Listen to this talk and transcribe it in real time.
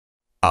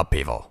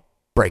Upheaval.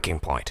 Breaking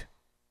Point.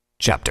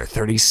 Chapter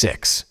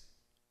 36.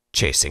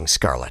 Chasing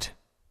Scarlet.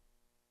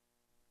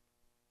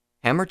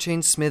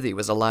 Hammerchain's smithy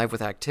was alive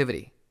with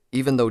activity,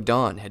 even though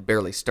dawn had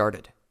barely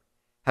started.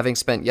 Having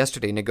spent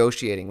yesterday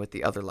negotiating with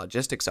the other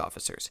logistics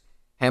officers,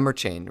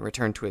 Hammerchain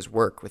returned to his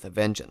work with a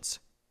vengeance.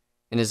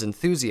 In his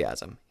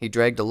enthusiasm, he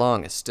dragged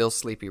along a still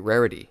sleepy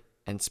Rarity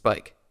and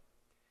Spike.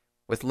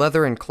 With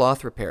leather and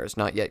cloth repairs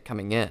not yet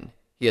coming in,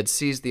 he had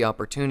seized the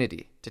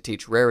opportunity to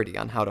teach Rarity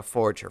on how to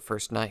forge her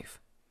first knife.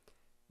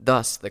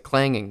 Thus, the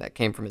clanging that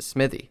came from his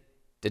smithy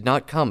did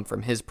not come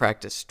from his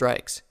practiced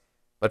strikes,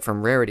 but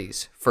from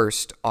Rarity's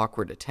first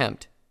awkward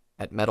attempt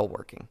at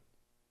metalworking.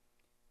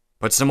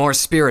 "Put some more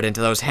spirit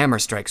into those hammer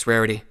strikes,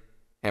 Rarity,"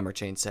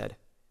 Hammerchain said.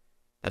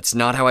 "That's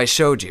not how I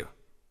showed you,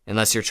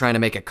 unless you're trying to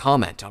make a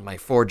comment on my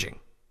forging."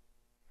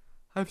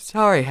 "I'm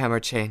sorry,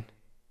 Hammerchain,"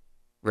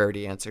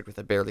 Rarity answered with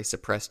a barely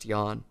suppressed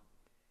yawn.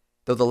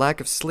 Though the lack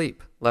of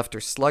sleep left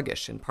her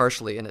sluggish and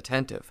partially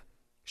inattentive,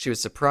 she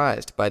was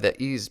surprised by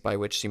the ease by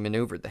which she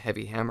maneuvered the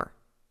heavy hammer.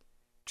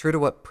 True to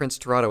what Prince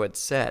Torado had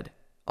said,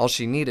 all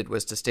she needed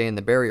was to stay in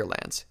the barrier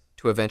lands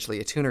to eventually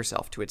attune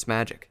herself to its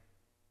magic.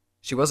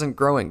 She wasn't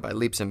growing by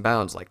leaps and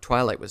bounds like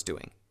Twilight was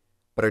doing,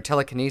 but her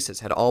telekinesis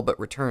had all but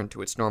returned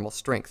to its normal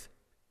strength.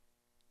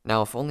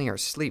 Now, if only her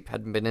sleep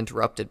hadn't been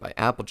interrupted by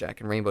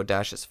Applejack and Rainbow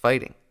Dash's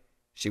fighting,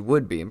 she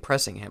would be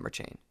impressing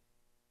Hammerchain.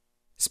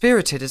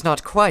 "Spirited is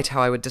not quite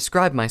how I would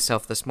describe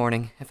myself this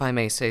morning, if I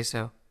may say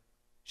so,"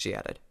 she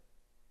added.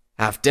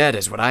 "Half dead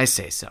is what I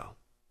say so,"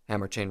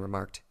 Hammerchain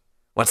remarked.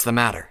 "What's the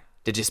matter?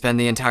 Did you spend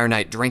the entire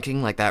night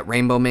drinking like that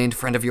rainbow-maned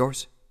friend of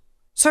yours?"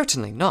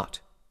 "Certainly not,"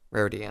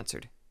 Rarity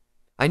answered.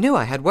 "I knew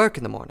I had work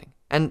in the morning,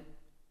 and...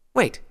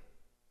 Wait,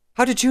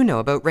 how did you know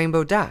about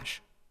Rainbow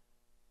Dash?"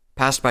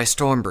 "Passed by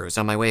Stormbrews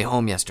on my way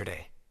home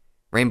yesterday.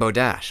 Rainbow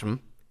Dash,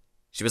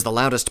 She was the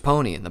loudest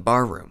pony in the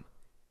barroom.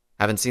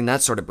 Haven't seen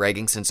that sort of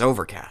bragging since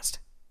Overcast."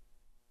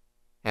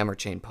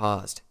 Hammerchain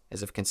paused,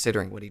 as if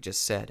considering what he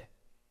just said.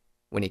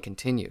 When he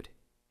continued,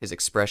 his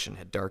expression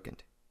had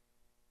darkened.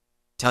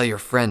 "Tell your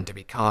friend to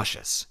be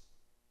cautious.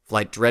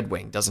 Flight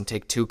Dreadwing doesn't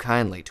take too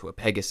kindly to a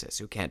Pegasus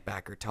who can't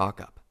back her talk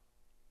up."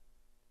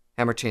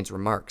 Hammerchain's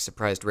remark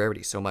surprised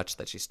Rarity so much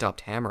that she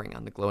stopped hammering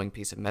on the glowing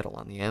piece of metal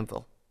on the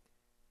anvil.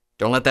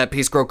 "Don't let that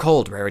piece grow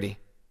cold, Rarity,"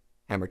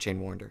 Hammerchain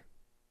warned her.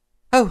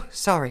 "Oh,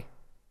 sorry,"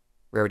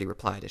 Rarity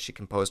replied as she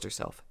composed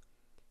herself.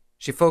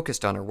 She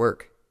focused on her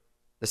work.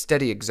 The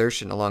steady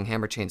exertion along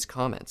Hammerchain's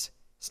comments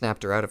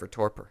snapped her out of her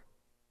torpor.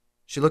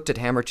 She looked at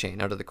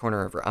Hammerchain out of the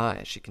corner of her eye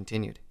as she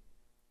continued.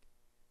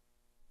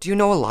 "Do you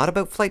know a lot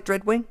about Flight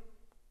Dreadwing?"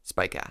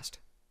 Spike asked.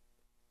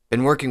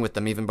 "Been working with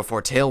them even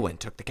before Tailwind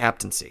took the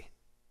captaincy,"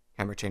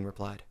 Hammerchain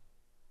replied.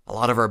 "A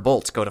lot of our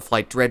bolts go to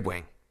Flight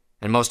Dreadwing,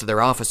 and most of their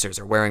officers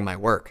are wearing my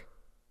work."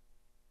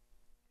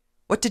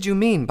 "What did you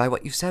mean by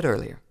what you said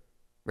earlier?"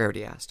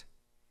 Rarity asked.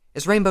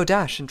 "Is Rainbow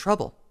Dash in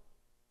trouble?"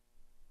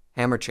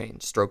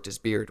 Hammerchain stroked his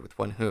beard with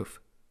one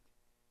hoof.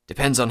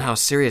 "Depends on how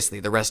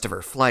seriously the rest of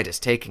her flight is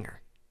taking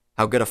her.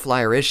 How good a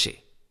flyer is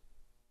she?"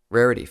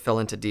 Rarity fell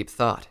into deep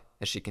thought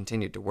as she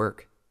continued to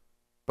work.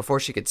 Before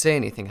she could say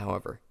anything,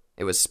 however,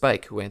 it was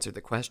Spike who answered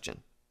the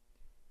question.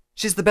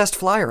 "She's the best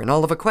flyer in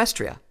all of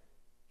Equestria,"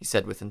 he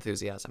said with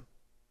enthusiasm.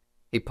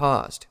 He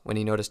paused when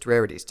he noticed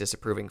Rarity's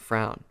disapproving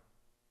frown.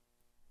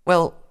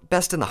 "Well,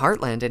 best in the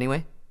Heartland,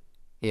 anyway,"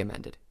 he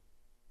amended.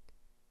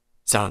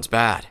 "Sounds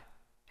bad,"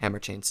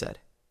 Hammerchain said.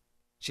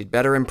 "She'd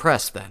better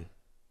impress, then.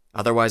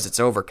 Otherwise it's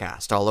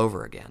Overcast all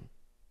over again."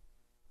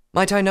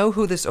 "Might I know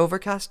who this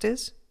Overcast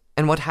is,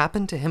 and what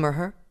happened to him or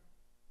her?"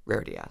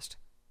 Rarity asked.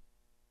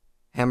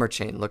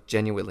 Hammerchain looked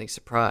genuinely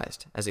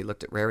surprised as he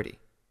looked at Rarity.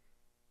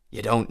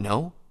 "You don't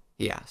know?"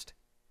 he asked.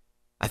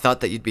 "I thought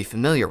that you'd be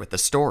familiar with the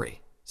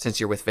story, since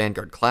you're with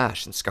Vanguard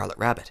Clash and Scarlet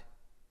Rabbit."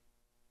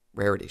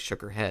 Rarity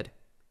shook her head.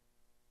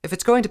 "If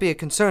it's going to be a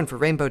concern for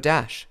Rainbow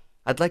Dash,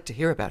 I'd like to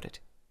hear about it,"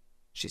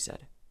 she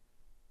said.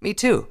 "Me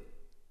too,"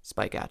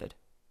 Spike added.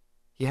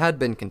 He had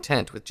been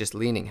content with just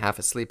leaning half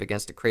asleep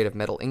against a crate of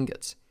metal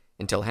ingots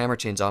until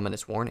Hammerchain's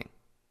ominous warning.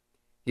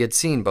 He had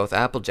seen both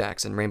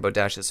Applejack's and Rainbow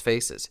Dash's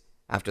faces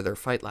after their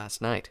fight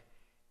last night,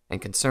 and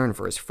concern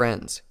for his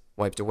friends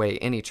wiped away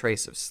any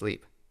trace of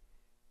sleep.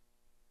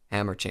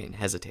 Hammerchain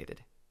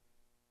hesitated.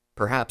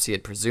 Perhaps he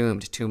had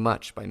presumed too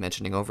much by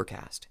mentioning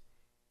Overcast.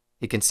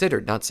 He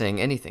considered not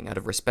saying anything out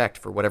of respect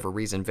for whatever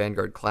reason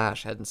Vanguard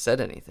Clash hadn't said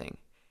anything,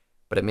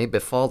 but it may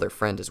befall their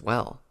friend as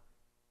well.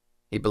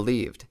 He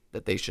believed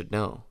that they should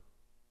know.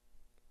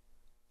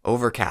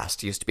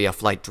 "Overcast used to be a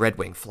Flight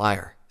Dreadwing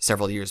flyer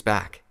several years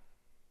back.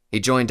 He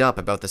joined up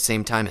about the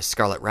same time as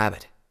Scarlet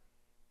Rabbit.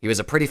 He was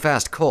a pretty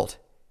fast colt,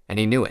 and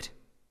he knew it.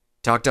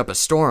 Talked up a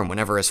storm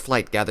whenever his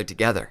flight gathered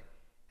together,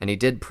 and he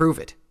did prove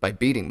it by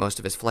beating most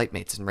of his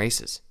flightmates in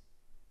races."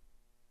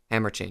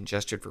 Hammerchain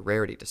gestured for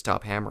Rarity to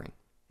stop hammering,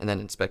 and then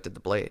inspected the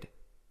blade.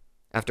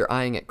 After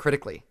eyeing it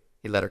critically,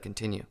 he let her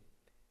continue.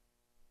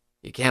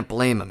 "You can't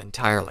blame him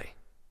entirely,"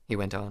 he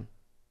went on.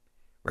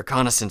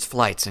 "Reconnaissance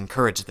flights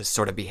encourage this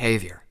sort of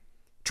behavior.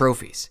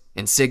 Trophies,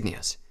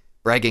 insignias,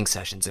 bragging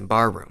sessions in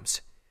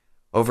barrooms.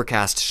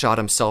 Overcast shot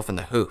himself in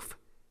the hoof,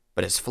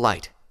 but his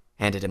flight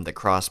handed him the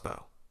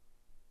crossbow.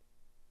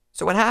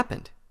 So what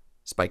happened?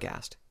 Spike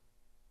asked.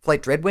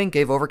 Flight Dreadwing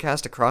gave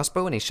Overcast a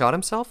crossbow and he shot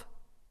himself?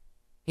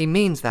 He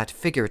means that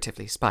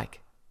figuratively,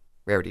 Spike,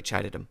 Rarity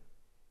chided him.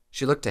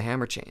 She looked to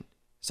Hammerchain,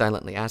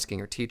 silently asking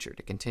her teacher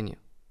to continue.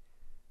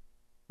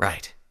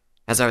 Right.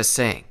 As I was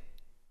saying,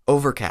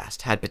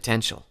 Overcast had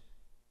potential.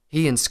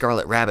 He and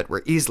Scarlet Rabbit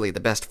were easily the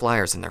best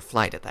flyers in their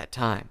flight at that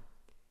time.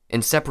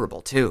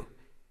 Inseparable, too.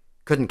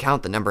 Couldn't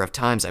count the number of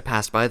times I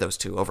passed by those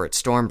two over at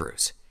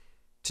Stormbrews.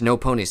 To No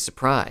Pony's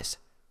surprise,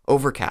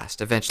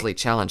 Overcast eventually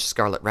challenged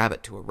Scarlet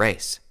Rabbit to a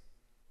race.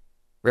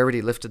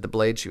 Rarity lifted the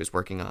blade she was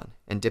working on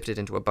and dipped it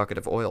into a bucket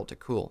of oil to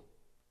cool.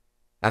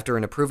 After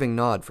an approving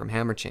nod from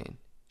Hammerchain,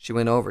 she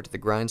went over to the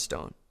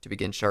grindstone to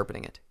begin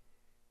sharpening it.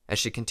 As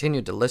she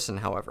continued to listen,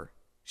 however,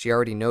 she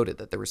already noted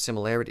that there were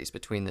similarities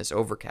between this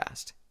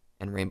Overcast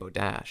and Rainbow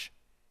Dash.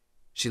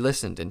 She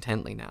listened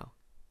intently now,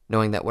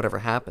 knowing that whatever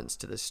happens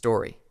to this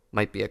story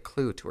might be a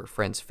clue to her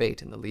friend's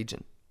fate in the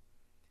Legion.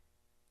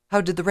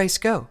 How did the race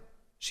go?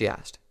 She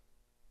asked.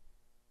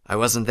 I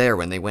wasn't there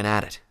when they went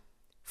at it.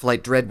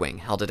 Flight Dreadwing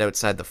held it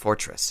outside the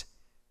fortress.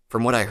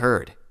 From what I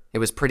heard, it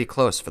was pretty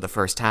close for the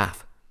first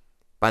half.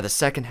 By the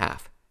second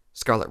half,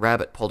 Scarlet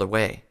Rabbit pulled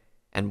away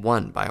and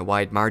won by a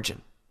wide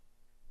margin.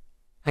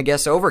 I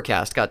guess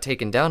Overcast got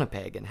taken down a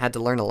peg and had to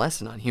learn a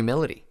lesson on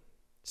humility,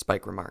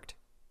 Spike remarked.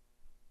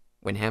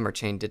 When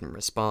Hammerchain didn't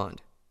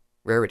respond,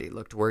 Rarity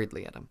looked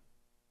worriedly at him.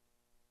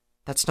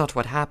 That's not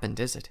what happened,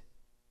 is it?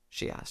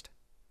 She asked.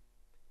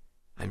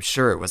 I'm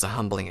sure it was a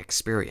humbling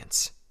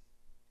experience,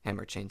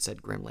 Hammerchain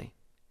said grimly.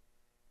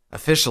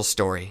 Official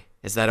story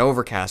is that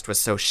Overcast was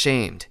so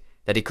shamed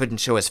that he couldn't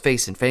show his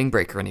face in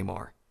Fangbreaker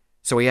anymore,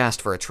 so he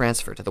asked for a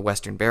transfer to the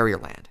Western Barrier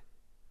Land.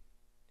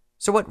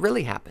 So what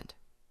really happened?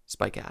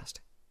 Spike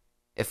asked.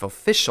 If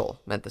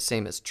official meant the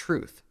same as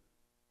truth,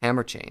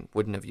 Hammerchain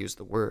wouldn't have used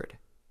the word.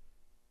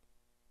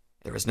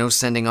 There was no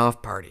sending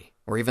off party,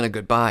 or even a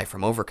goodbye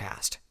from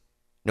Overcast.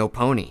 No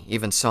Pony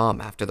even saw him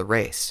after the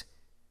race.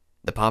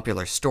 The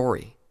popular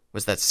story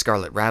was that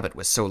Scarlet Rabbit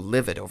was so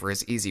livid over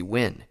his easy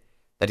win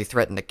that he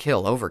threatened to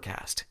kill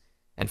Overcast,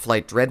 and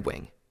Flight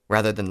Dreadwing,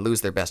 rather than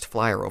lose their best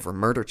flyer over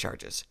murder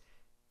charges,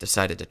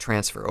 decided to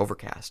transfer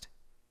Overcast.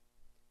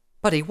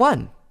 But he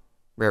won,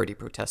 Rarity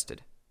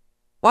protested.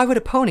 Why would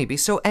a pony be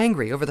so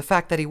angry over the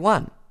fact that he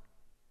won?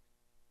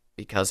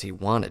 Because he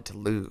wanted to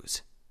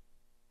lose,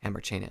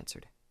 Hammerchain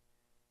answered.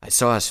 I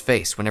saw his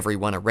face whenever he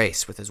won a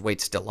race with his weight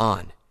still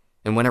on,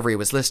 and whenever he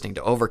was listening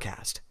to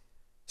Overcast.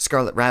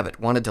 Scarlet Rabbit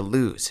wanted to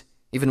lose,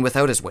 even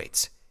without his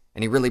weights,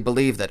 and he really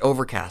believed that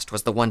Overcast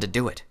was the one to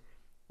do it.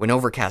 When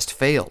Overcast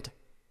failed,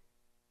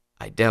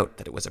 I doubt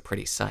that it was a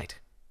pretty sight.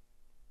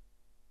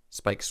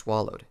 Spike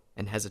swallowed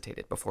and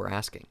hesitated before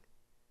asking.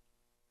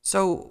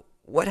 So,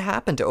 what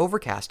happened to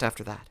Overcast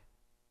after that?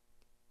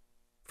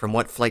 From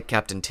what Flight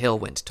Captain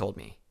Tailwind told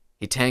me,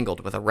 he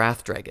tangled with a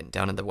wrath dragon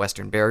down in the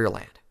Western Barrier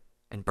Land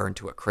and burned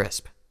to a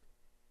crisp.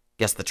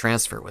 Guess the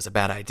transfer was a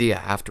bad idea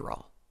after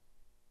all.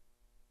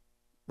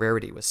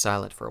 Rarity was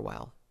silent for a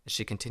while as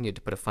she continued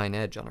to put a fine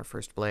edge on her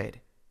first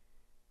blade.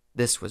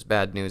 This was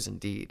bad news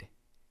indeed.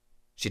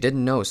 She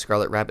didn't know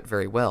Scarlet Rabbit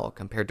very well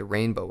compared to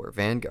Rainbow or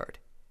Vanguard,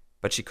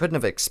 but she couldn't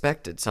have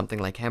expected something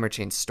like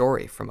Hammerchain's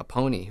story from a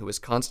pony who was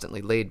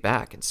constantly laid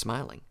back and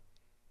smiling.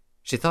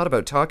 She thought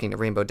about talking to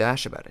Rainbow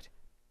Dash about it,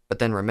 but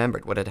then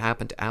remembered what had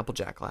happened to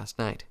Applejack last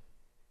night.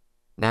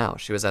 Now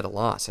she was at a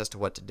loss as to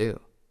what to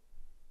do.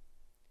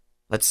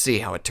 Let's see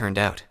how it turned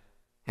out,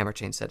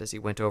 Hammerchain said as he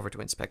went over to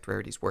inspect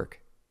Rarity's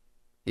work.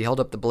 He held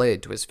up the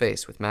blade to his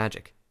face with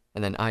magic,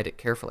 and then eyed it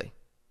carefully.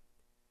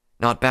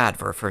 Not bad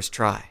for a first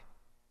try.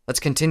 Let's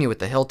continue with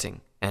the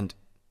hilting, and...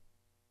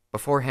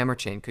 Before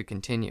Hammerchain could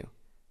continue,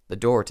 the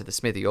door to the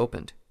smithy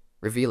opened,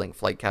 revealing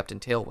Flight Captain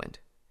Tailwind.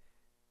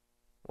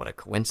 What a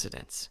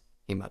coincidence,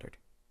 he muttered.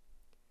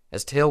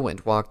 As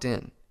Tailwind walked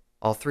in,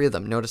 all three of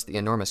them noticed the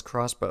enormous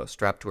crossbow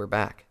strapped to her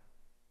back.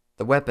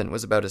 The weapon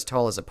was about as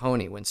tall as a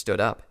pony when stood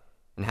up,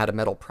 and had a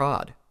metal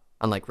prod,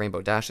 unlike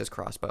Rainbow Dash's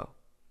crossbow.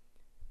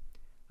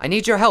 I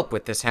need your help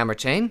with this,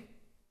 Hammerchain,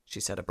 she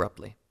said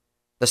abruptly.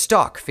 The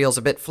stock feels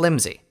a bit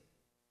flimsy.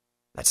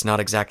 That's not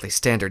exactly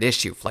standard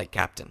issue, Flight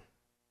Captain,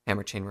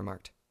 Hammerchain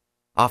remarked.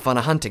 Off on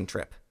a hunting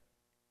trip.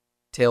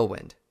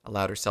 Tailwind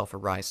allowed herself a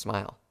wry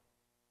smile.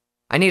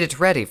 I need it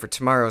ready for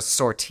tomorrow's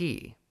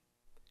sortie.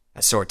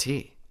 A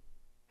sortie?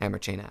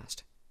 Hammerchain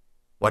asked.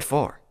 What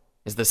for?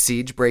 Is the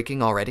siege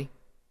breaking already?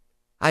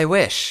 I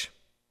wish,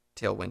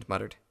 Tailwind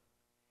muttered.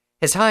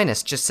 His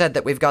Highness just said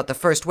that we've got the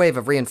first wave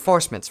of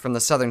reinforcements from the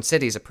southern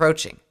cities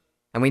approaching,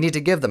 and we need to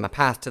give them a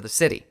path to the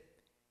city.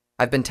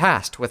 I've been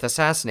tasked with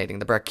assassinating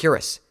the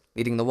Brachyrus,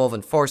 leading the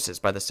Wolven forces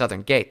by the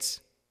southern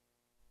gates.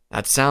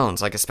 That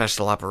sounds like a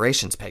Special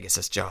Operations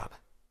Pegasus job,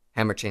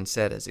 Hammerchain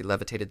said as he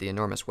levitated the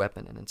enormous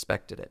weapon and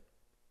inspected it.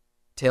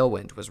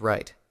 Tailwind was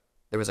right.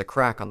 There was a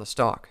crack on the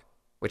stock,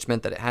 which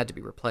meant that it had to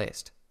be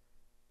replaced.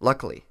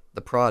 Luckily,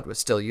 the prod was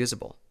still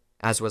usable,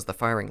 as was the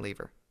firing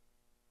lever.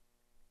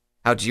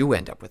 How'd you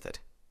end up with it?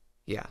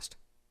 He asked.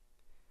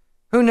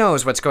 Who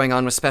knows what's going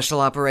on with special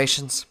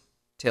operations?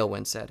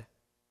 Tailwind said.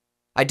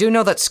 I do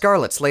know that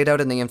Scarlet's laid out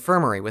in the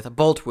infirmary with a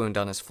bolt wound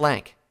on his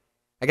flank.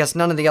 I guess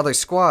none of the other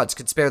squads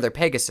could spare their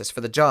Pegasus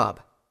for the job,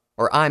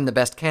 or I'm the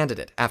best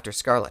candidate after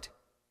Scarlet.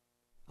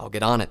 I'll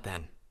get on it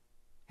then,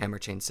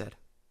 Hammerchain said.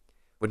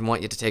 Wouldn't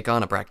want you to take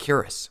on a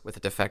Brachurus with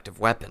a defective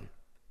weapon.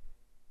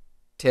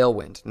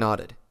 Tailwind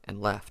nodded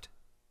and left.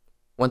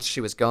 Once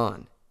she was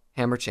gone,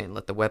 Hammerchain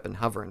let the weapon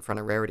hover in front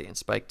of Rarity and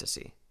Spike to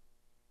see.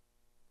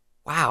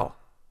 Wow,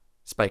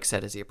 Spike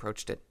said as he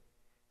approached it.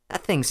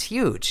 That thing's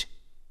huge.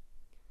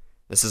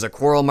 This is a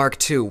Quarrel Mark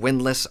II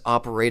windlass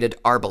operated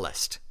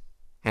arbalist,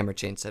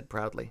 Hammerchain said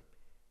proudly.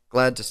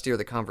 Glad to steer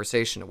the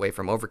conversation away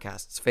from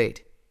Overcast's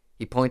fate,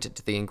 he pointed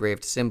to the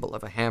engraved symbol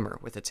of a hammer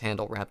with its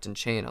handle wrapped in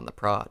chain on the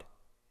prod.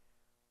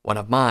 One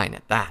of mine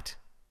at that.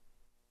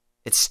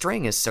 Its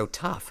string is so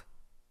tough,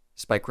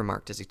 Spike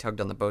remarked as he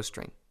tugged on the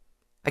bowstring.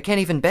 I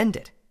can't even bend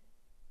it.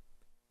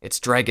 It's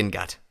dragon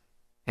gut,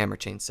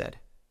 Hammerchain said.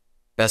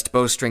 Best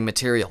bowstring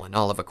material in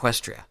all of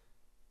Equestria.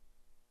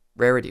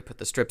 Rarity put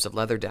the strips of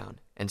leather down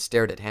and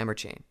stared at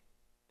Hammerchain.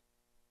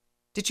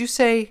 Did you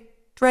say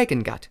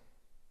dragon gut?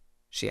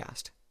 She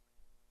asked.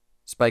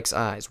 Spike's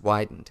eyes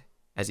widened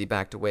as he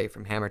backed away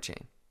from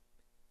Hammerchain.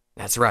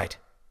 That's right.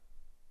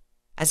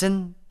 As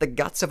in the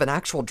guts of an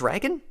actual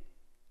dragon?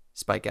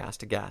 Spike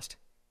asked aghast.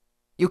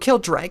 You kill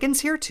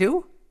dragons here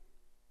too?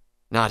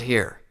 Not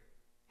here,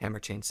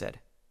 Hammerchain said.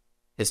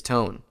 His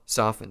tone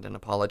softened in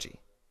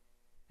apology.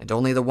 And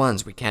only the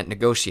ones we can't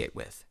negotiate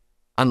with.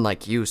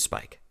 Unlike you,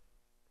 Spike.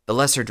 The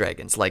lesser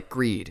dragons like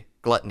greed,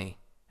 gluttony,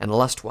 and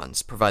lust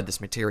ones provide this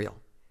material.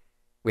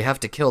 We have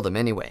to kill them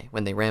anyway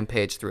when they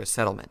rampage through a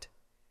settlement.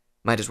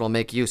 Might as well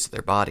make use of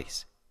their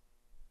bodies.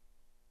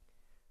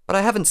 But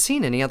I haven't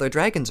seen any other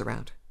dragons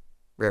around,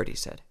 Rarity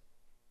said.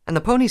 And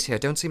the ponies here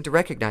don't seem to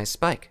recognize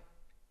Spike.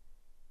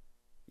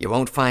 You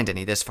won't find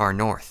any this far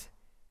north.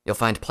 You'll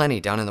find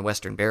plenty down in the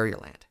western barrier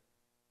land.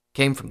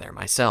 Came from there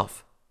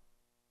myself.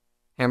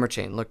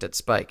 Hammerchain looked at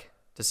Spike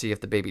to see if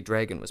the baby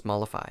dragon was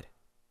mollified.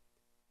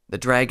 The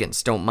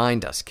dragons don't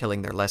mind us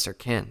killing their lesser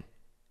kin.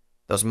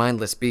 Those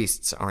mindless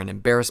beasts are an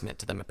embarrassment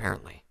to them,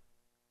 apparently.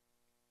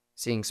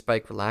 Seeing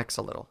Spike relax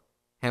a little,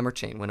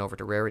 Hammerchain went over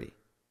to Rarity.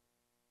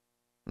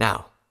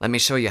 Now, let me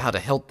show you how to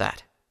hilt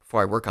that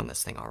before I work on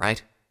this thing, all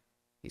right?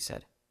 He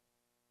said.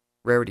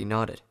 Rarity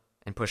nodded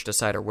and pushed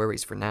aside her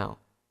worries for now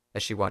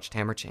as she watched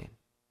Hammerchain.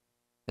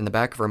 In the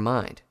back of her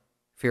mind,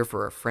 fear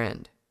for her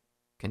friend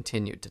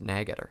continued to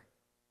nag at her.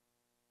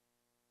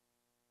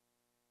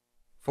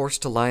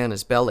 Forced to lie on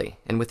his belly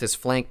and with his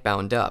flank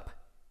bound up,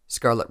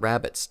 Scarlet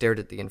Rabbit stared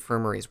at the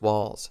infirmary's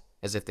walls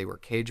as if they were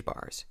cage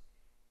bars.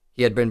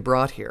 He had been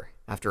brought here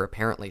after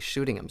apparently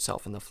shooting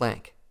himself in the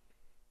flank.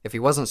 If he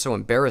wasn't so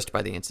embarrassed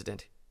by the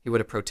incident, he would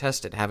have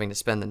protested having to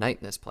spend the night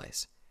in this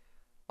place.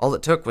 All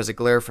it took was a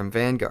glare from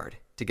Vanguard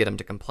to get him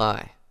to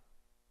comply.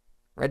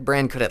 Red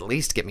Brand could at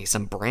least get me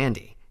some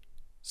brandy,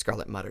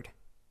 Scarlet muttered.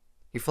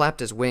 He flapped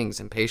his wings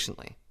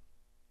impatiently.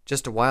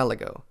 Just a while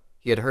ago,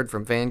 he had heard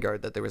from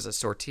Vanguard that there was a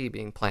sortie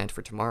being planned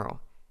for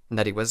tomorrow, and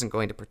that he wasn't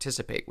going to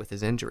participate with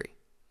his injury.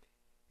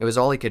 It was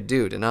all he could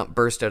do to not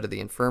burst out of the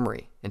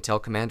infirmary and tell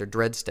Commander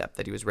Dreadstep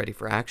that he was ready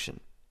for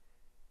action.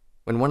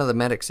 When one of the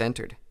medics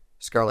entered,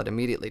 Scarlet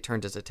immediately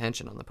turned his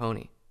attention on the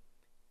pony.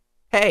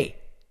 Hey,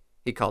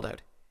 he called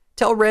out.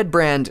 Tell Red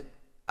Brand,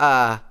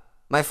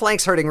 my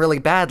flank's hurting really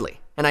badly,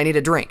 and I need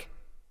a drink.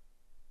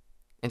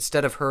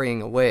 Instead of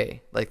hurrying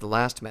away like the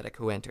last medic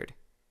who entered,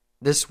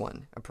 this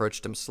one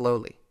approached him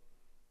slowly.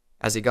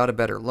 As he got a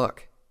better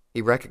look,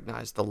 he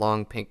recognized the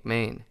long pink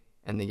mane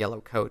and the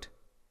yellow coat.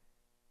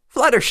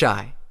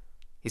 Fluttershy,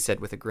 he said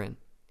with a grin.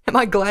 Am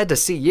I glad to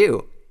see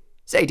you?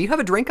 Say, do you have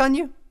a drink on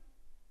you?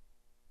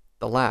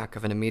 The lack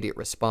of an immediate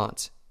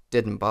response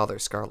didn't bother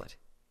Scarlet.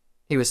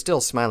 He was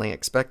still smiling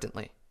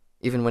expectantly,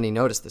 even when he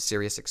noticed the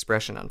serious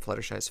expression on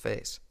Fluttershy's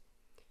face.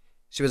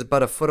 She was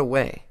but a foot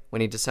away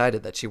when he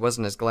decided that she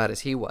wasn't as glad as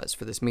he was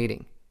for this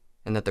meeting,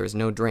 and that there was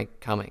no drink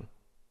coming.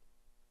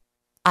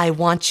 I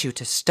want you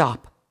to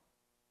stop,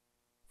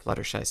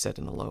 Fluttershy said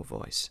in a low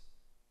voice.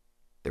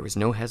 There was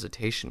no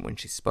hesitation when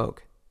she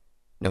spoke,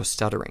 no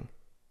stuttering,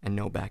 and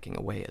no backing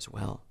away as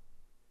well.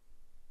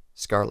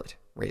 Scarlet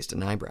raised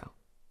an eyebrow.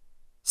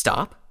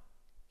 Stop?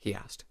 He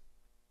asked.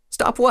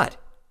 Stop what?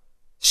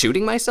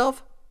 Shooting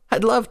myself?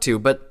 I'd love to,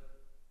 but...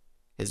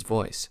 His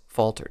voice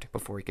faltered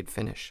before he could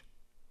finish.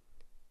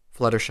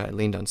 Fluttershy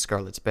leaned on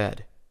Scarlet's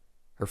bed,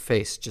 her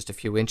face just a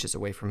few inches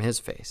away from his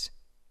face,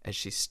 as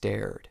she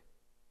stared.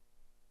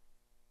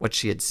 What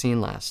she had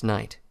seen last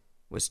night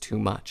was too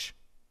much.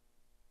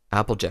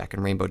 Applejack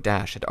and Rainbow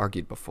Dash had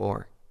argued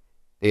before.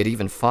 They had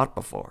even fought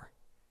before.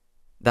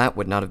 That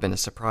would not have been a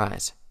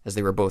surprise, as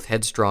they were both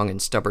headstrong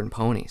and stubborn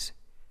ponies.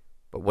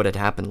 But what had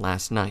happened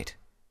last night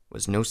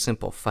was no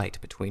simple fight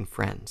between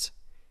friends.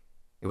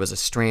 It was a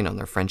strain on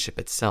their friendship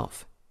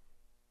itself.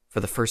 For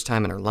the first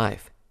time in her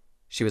life,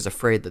 she was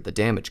afraid that the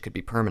damage could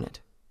be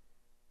permanent.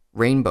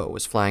 Rainbow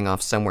was flying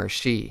off somewhere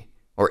she,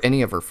 or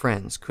any of her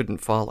friends, couldn't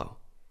follow,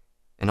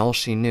 and all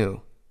she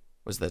knew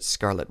was that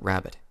Scarlet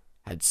Rabbit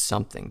had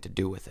something to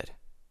do with it.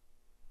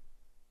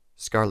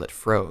 Scarlet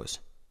froze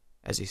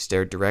as he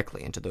stared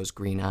directly into those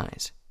green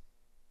eyes.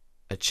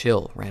 A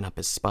chill ran up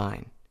his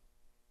spine.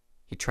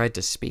 He tried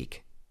to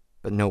speak,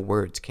 but no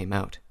words came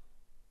out.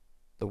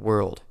 The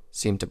world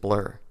seemed to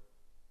blur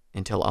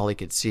until all he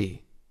could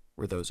see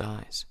were those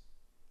eyes.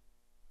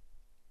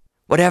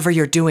 "Whatever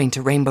you're doing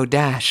to Rainbow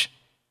Dash,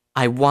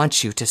 I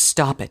want you to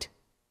stop it,"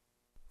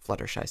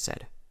 Fluttershy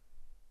said.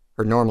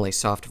 Her normally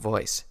soft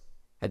voice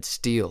had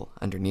steel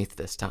underneath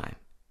this time.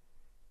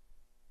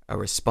 A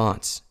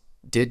response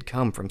did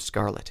come from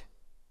Scarlet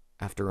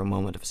after a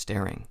moment of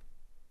staring.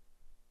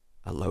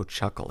 A low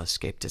chuckle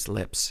escaped his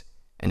lips,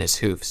 and his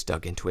hoofs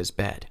dug into his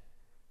bed.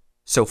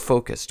 So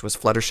focused was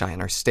Fluttershy in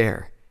her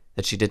stare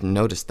that she didn't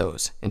notice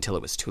those until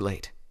it was too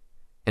late.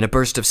 In a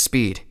burst of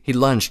speed, he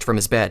lunged from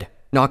his bed,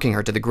 knocking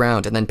her to the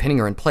ground and then pinning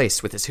her in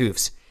place with his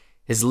hoofs.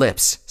 His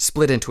lips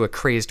split into a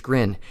crazed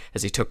grin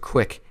as he took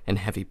quick and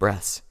heavy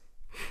breaths.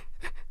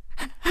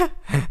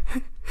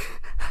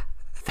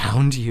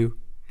 "Found you,"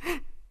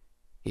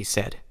 he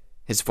said,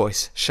 his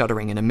voice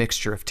shuddering in a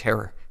mixture of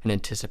terror and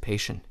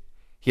anticipation.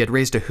 He had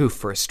raised a hoof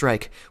for a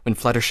strike when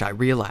Fluttershy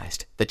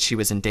realized that she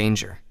was in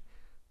danger.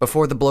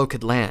 Before the blow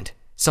could land,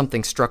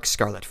 something struck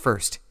Scarlet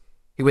first.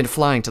 He went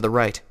flying to the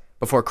right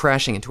before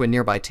crashing into a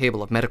nearby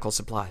table of medical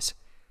supplies.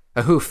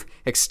 A hoof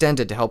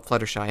extended to help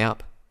Fluttershy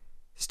up.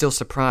 Still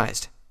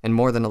surprised and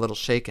more than a little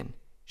shaken,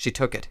 she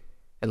took it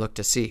and looked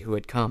to see who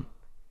had come.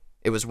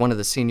 It was one of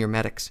the senior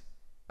medics.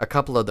 A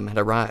couple of them had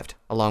arrived,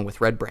 along with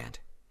Redbrand.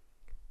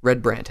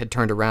 Redbrand had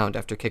turned around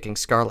after kicking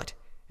Scarlet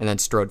and then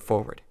strode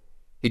forward.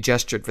 He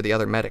gestured for the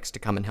other medics to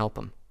come and help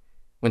him.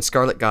 When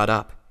Scarlet got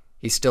up,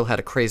 he still had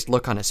a crazed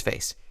look on his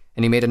face,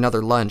 and he made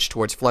another lunge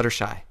towards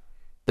Fluttershy.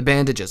 The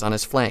bandages on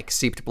his flank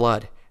seeped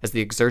blood as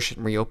the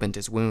exertion reopened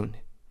his wound.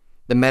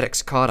 The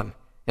medics caught him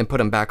and put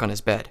him back on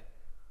his bed.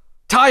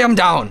 "Tie him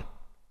down!"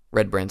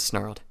 Redbrand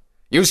snarled.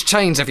 "Use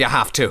chains if you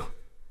have to!"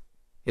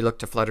 He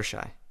looked to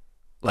Fluttershy.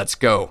 "Let's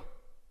go,"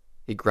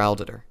 he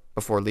growled at her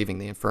before leaving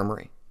the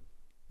infirmary.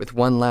 With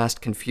one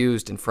last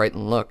confused and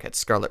frightened look at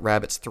Scarlet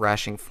Rabbit's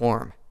thrashing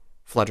form,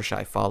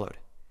 Fluttershy followed.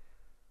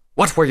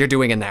 "What were you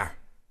doing in there?"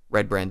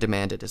 Redbrand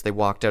demanded as they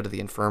walked out of the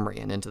infirmary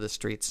and into the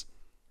streets.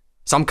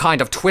 "Some kind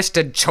of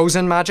twisted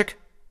chosen magic?"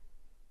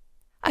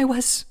 I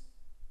was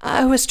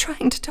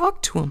trying to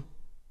talk to him,"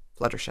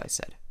 Fluttershy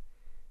said.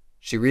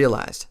 She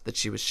realized that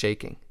she was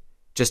shaking.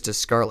 Just as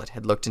Scarlet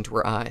had looked into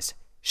her eyes,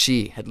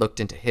 she had looked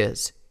into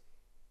his.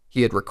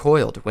 He had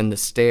recoiled when the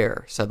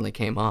stare suddenly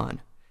came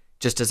on,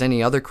 just as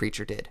any other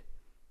creature did.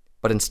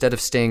 But instead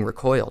of staying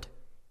recoiled,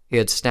 he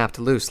had snapped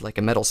loose like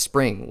a metal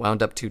spring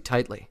wound up too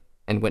tightly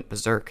and went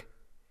berserk.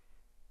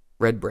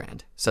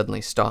 Redbrand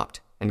suddenly stopped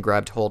and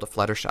grabbed hold of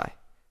Fluttershy,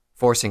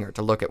 forcing her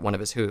to look at one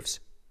of his hoofs.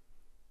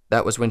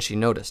 That was when she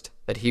noticed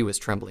that he was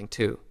trembling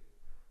too.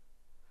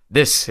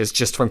 "This is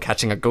just from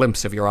catching a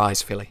glimpse of your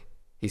eyes, Philly,"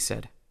 he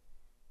said.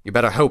 "You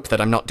better hope that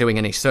I'm not doing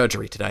any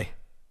surgery today."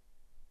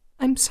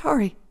 "I'm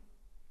sorry."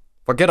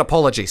 "Forget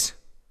apologies.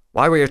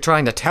 Why were you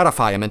trying to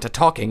terrify him into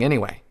talking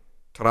anyway?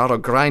 Torado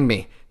grind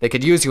me, they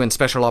could use you in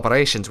special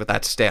operations with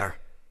that stare.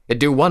 It'd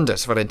do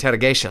wonders for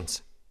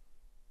interrogations."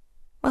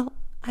 "Well,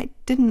 I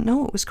didn't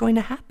know it was going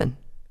to happen,"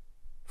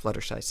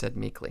 Fluttershy said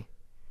meekly.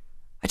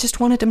 "I just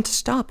wanted him to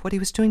stop what he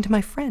was doing to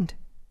my friend.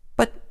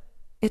 But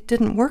it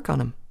didn't work on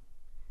him."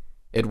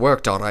 "It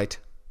worked all right,"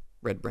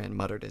 Redbrand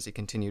muttered as he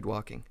continued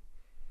walking.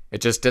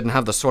 "It just didn't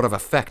have the sort of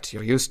effect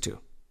you're used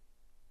to."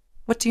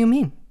 "What do you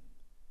mean?"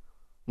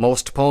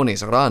 "Most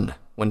ponies run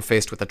when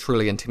faced with a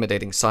truly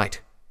intimidating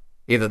sight.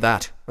 Either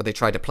that, or they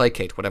try to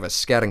placate whatever's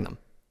scaring them,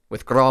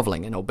 with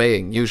groveling and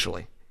obeying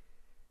usually.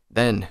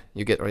 Then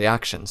you get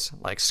reactions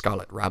like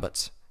Scarlet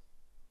Rabbit's."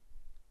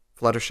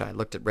 Fluttershy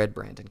looked at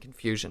Redbrand in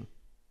confusion.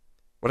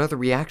 What other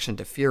reaction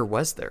to fear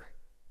was there?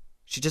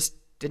 She just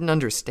didn't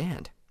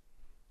understand.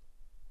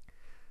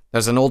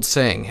 "There's an old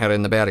saying here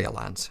in the Burial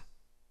Lands,"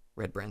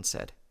 Redbrand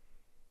said.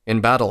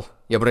 "In battle,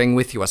 you bring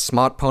with you a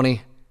smart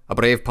pony, a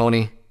brave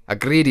pony, a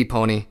greedy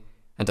pony,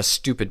 and a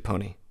stupid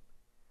pony.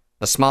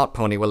 The smart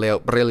pony will lay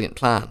out brilliant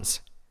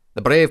plans.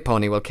 The brave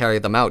pony will carry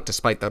them out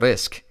despite the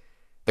risk.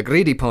 The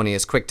greedy pony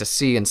is quick to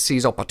see and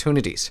seize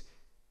opportunities.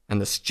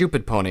 And the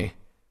stupid pony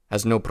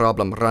has no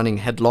problem running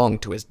headlong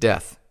to his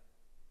death."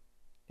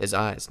 His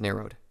eyes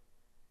narrowed.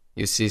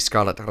 "You see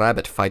Scarlet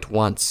Rabbit fight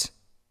once,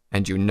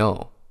 and you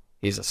know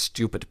he's a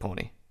stupid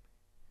pony.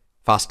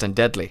 Fast and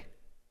deadly,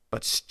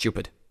 but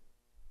stupid."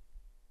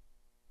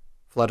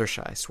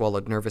 Fluttershy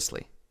swallowed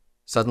nervously,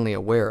 suddenly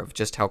aware of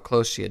just how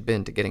close she had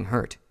been to getting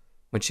hurt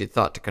when she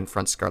thought to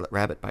confront Scarlet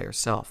Rabbit by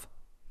herself.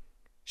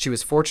 She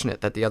was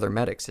fortunate that the other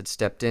medics had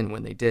stepped in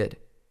when they did.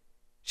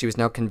 She was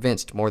now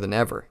convinced more than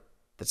ever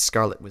that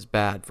Scarlet was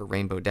bad for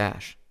Rainbow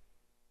Dash.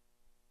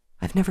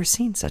 "I've never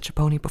seen such a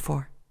pony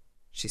before,"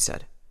 she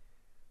said.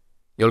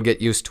 "You'll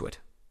get used to it,"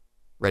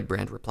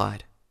 Redbrand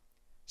replied.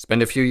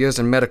 "Spend a few years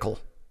in medical,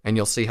 and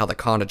you'll see how the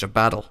carnage of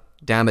battle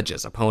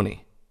damages a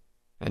pony.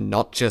 And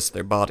not just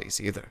their bodies,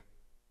 either."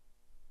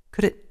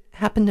 "Could it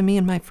happen to me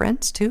and my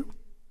friends, too?"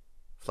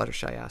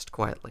 Fluttershy asked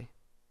quietly.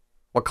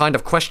 "What kind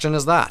of question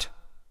is that?"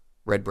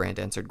 Redbrand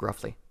answered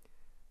gruffly.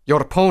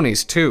 Your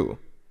ponies, too.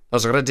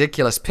 Those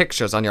ridiculous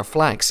pictures on your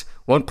flanks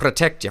won't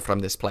protect you from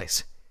this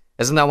place.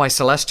 Isn't that why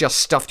Celestia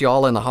stuffed you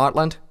all in the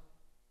Heartland?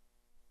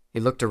 He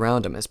looked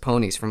around him as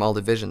ponies from all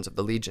divisions of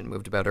the Legion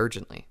moved about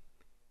urgently.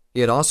 He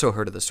had also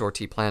heard of the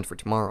sortie planned for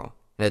tomorrow,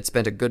 and had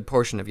spent a good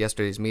portion of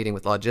yesterday's meeting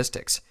with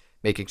logistics,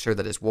 making sure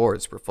that his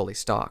wards were fully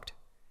stocked.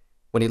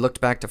 When he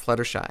looked back to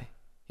Fluttershy,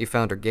 he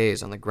found her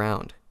gaze on the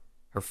ground,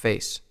 her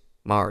face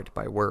marred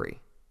by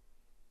worry.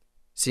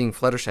 Seeing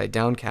Fluttershy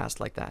downcast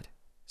like that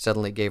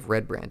suddenly gave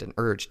Redbrand an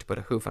urge to put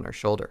a hoof on her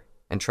shoulder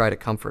and try to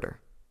comfort her.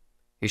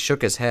 He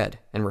shook his head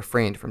and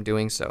refrained from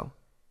doing so.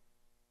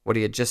 What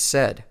he had just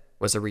said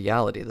was a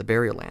reality of the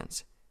Burial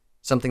Lands,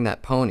 something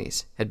that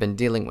ponies had been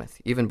dealing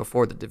with even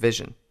before the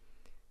division.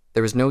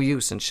 There was no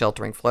use in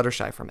sheltering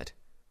Fluttershy from it,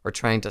 or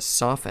trying to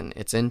soften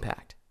its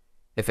impact.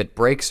 If it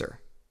breaks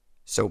her,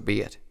 so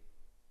be it.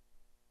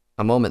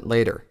 A moment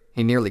later,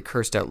 he nearly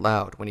cursed out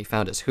loud when he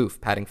found his hoof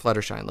patting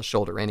Fluttershy on the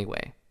shoulder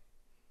anyway.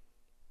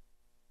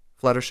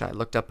 Fluttershy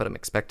looked up at him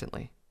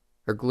expectantly,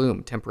 her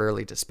gloom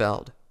temporarily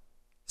dispelled.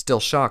 Still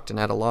shocked and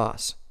at a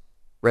loss,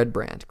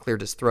 Redbrand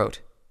cleared his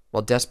throat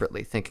while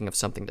desperately thinking of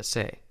something to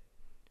say.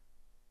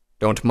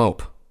 Don't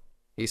mope,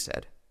 he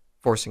said,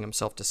 forcing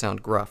himself to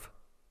sound gruff.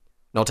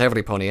 Not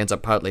every pony ends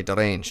up partly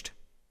deranged.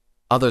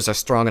 Others are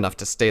strong enough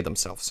to stay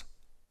themselves.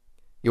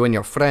 You and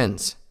your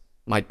friends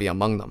might be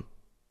among them.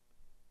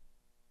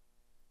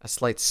 A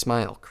slight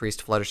smile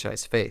creased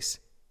Fluttershy's face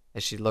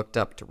as she looked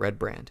up to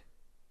Redbrand.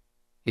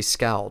 He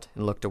scowled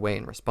and looked away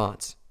in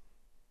response.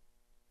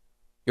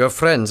 You have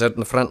friends out in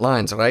the front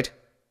lines, right?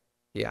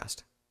 He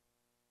asked.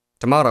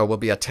 Tomorrow will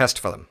be a test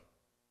for them.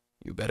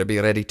 You better be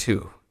ready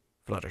too,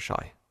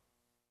 Fluttershy.